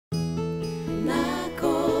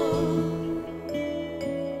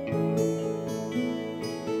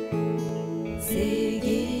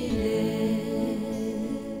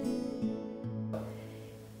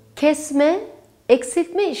Kesme,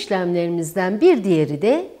 eksiltme işlemlerimizden bir diğeri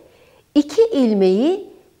de iki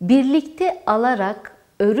ilmeği birlikte alarak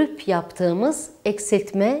örüp yaptığımız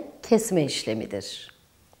eksiltme, kesme işlemidir.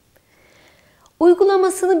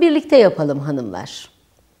 Uygulamasını birlikte yapalım hanımlar.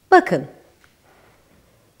 Bakın,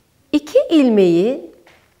 iki ilmeği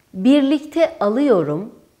birlikte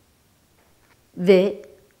alıyorum ve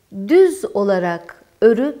düz olarak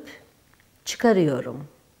örüp çıkarıyorum.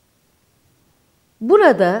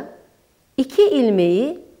 Burada iki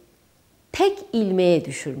ilmeği tek ilmeğe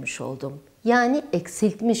düşürmüş oldum. Yani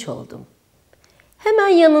eksiltmiş oldum. Hemen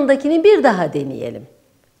yanındakini bir daha deneyelim.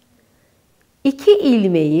 İki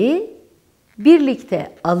ilmeği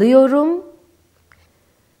birlikte alıyorum,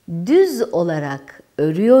 düz olarak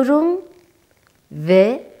örüyorum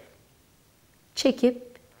ve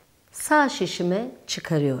çekip sağ şişime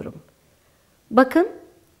çıkarıyorum. Bakın,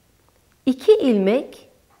 iki ilmek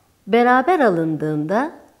beraber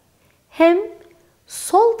alındığında hem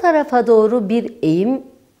sol tarafa doğru bir eğim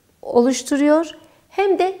oluşturuyor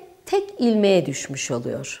hem de tek ilmeğe düşmüş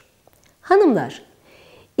oluyor. Hanımlar,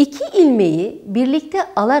 iki ilmeği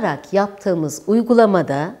birlikte alarak yaptığımız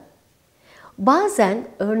uygulamada bazen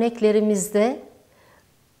örneklerimizde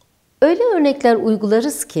öyle örnekler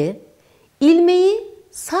uygularız ki ilmeği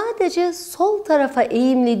sadece sol tarafa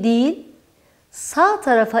eğimli değil, sağ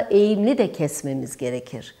tarafa eğimli de kesmemiz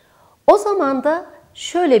gerekir. O zaman da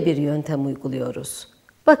şöyle bir yöntem uyguluyoruz.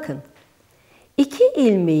 Bakın, iki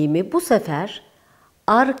ilmeğimi bu sefer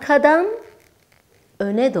arkadan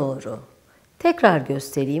öne doğru tekrar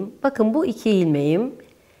göstereyim. Bakın, bu iki ilmeğim,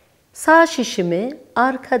 sağ şişimi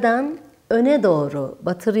arkadan öne doğru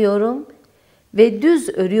batırıyorum ve düz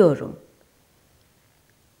örüyorum.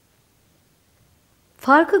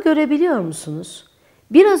 Farkı görebiliyor musunuz?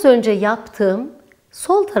 Biraz önce yaptığım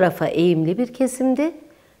sol tarafa eğimli bir kesimdi.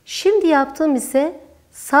 Şimdi yaptığım ise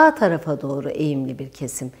sağ tarafa doğru eğimli bir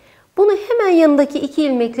kesim. Bunu hemen yanındaki iki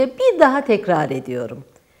ilmekle bir daha tekrar ediyorum.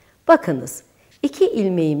 Bakınız, iki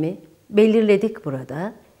ilmeğimi belirledik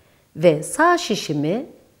burada ve sağ şişimi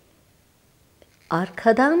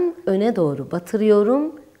arkadan öne doğru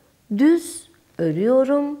batırıyorum, düz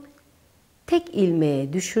örüyorum, tek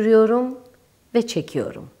ilmeğe düşürüyorum ve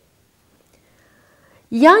çekiyorum.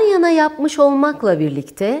 Yan yana yapmış olmakla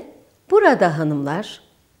birlikte burada hanımlar,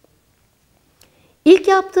 ilk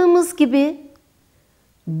yaptığımız gibi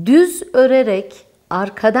düz örerek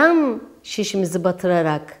arkadan şişimizi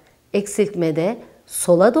batırarak eksiltmede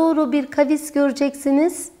sola doğru bir kavis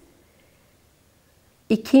göreceksiniz.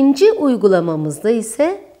 İkinci uygulamamızda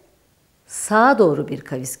ise sağa doğru bir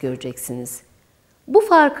kavis göreceksiniz. Bu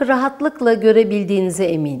farkı rahatlıkla görebildiğinize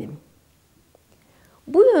eminim.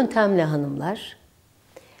 Bu yöntemle hanımlar,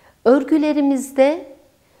 örgülerimizde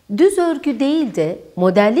düz örgü değil de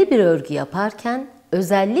modelli bir örgü yaparken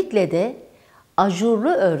özellikle de ajurlu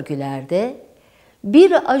örgülerde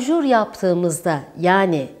bir ajur yaptığımızda,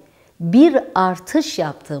 yani bir artış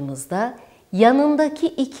yaptığımızda yanındaki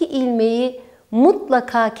iki ilmeği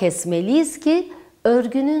mutlaka kesmeliyiz ki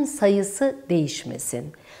örgünün sayısı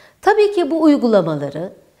değişmesin. Tabii ki bu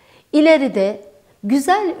uygulamaları ileride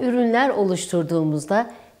güzel ürünler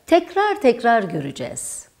oluşturduğumuzda tekrar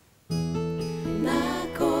göreceğiz.